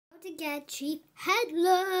get cheap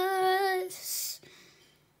headless.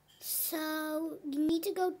 So you need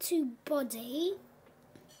to go to body,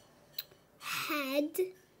 head,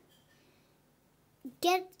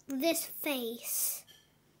 get this face.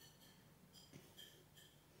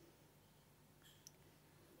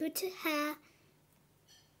 Go to hair.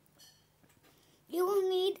 You will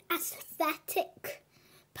need aesthetic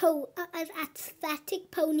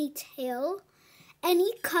ponytail,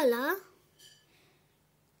 any color,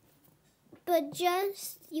 but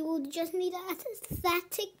you will just need an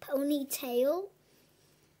aesthetic ponytail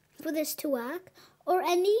for this to work, or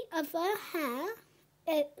any other hair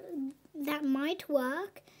that might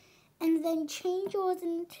work, and then change yours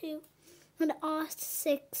into an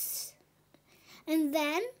R6, and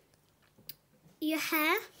then your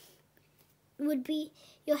head would be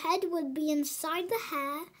inside the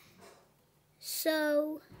hair.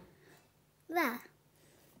 So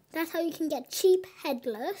that's how you can get cheap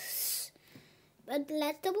headless. But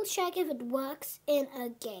let's double check if it works in a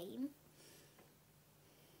game.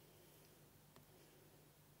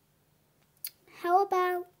 How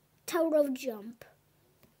about Total Jump?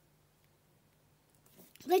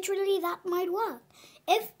 Literally, that might work.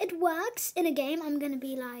 If it works in a game, I'm going to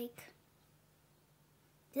be like,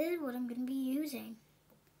 this is what I'm going to be using.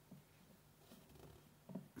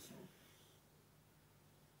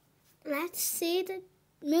 Let's see the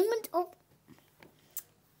moment of...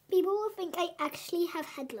 People will think I actually have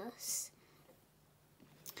headless.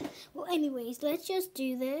 Well, anyways, let's just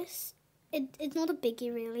do this. It's not a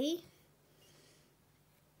biggie, really.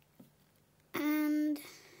 And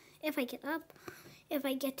if I get up, if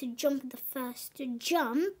I get to jump the first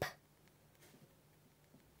jump...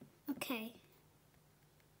 Okay.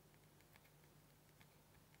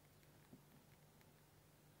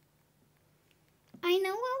 I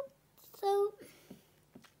know. So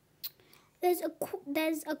there's a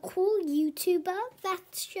cool YouTuber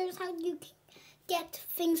that shows how you can get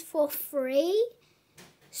things for free.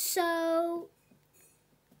 So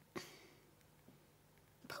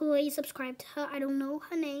please subscribe to her. I don't know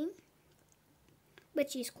her name,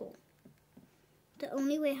 but she's cool. The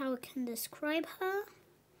only way how I can describe her.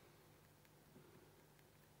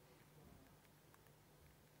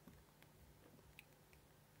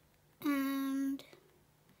 And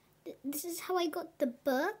this is how I got the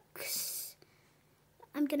books.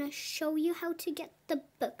 I'm gonna show you how to get the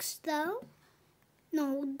books though.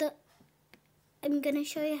 I'm gonna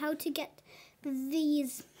show you how to get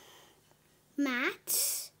these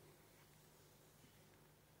mats.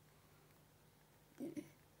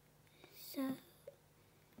 So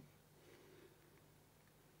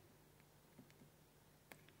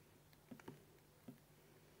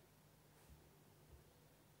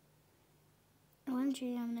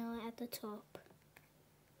I'm now at the top.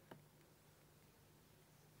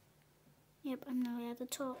 Yep, I'm now at the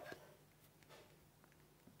top.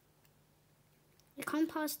 I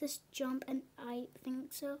can't pass this jump, and I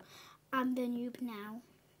think so. I'm the noob now.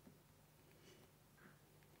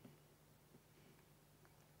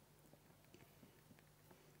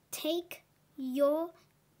 Take your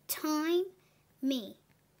time, me.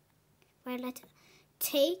 Right letter.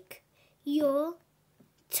 Take your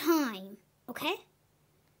time. Okay?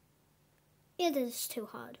 It is too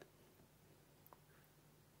hard.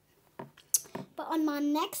 But on my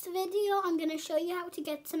next video, I'm going to show you how to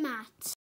get to mats.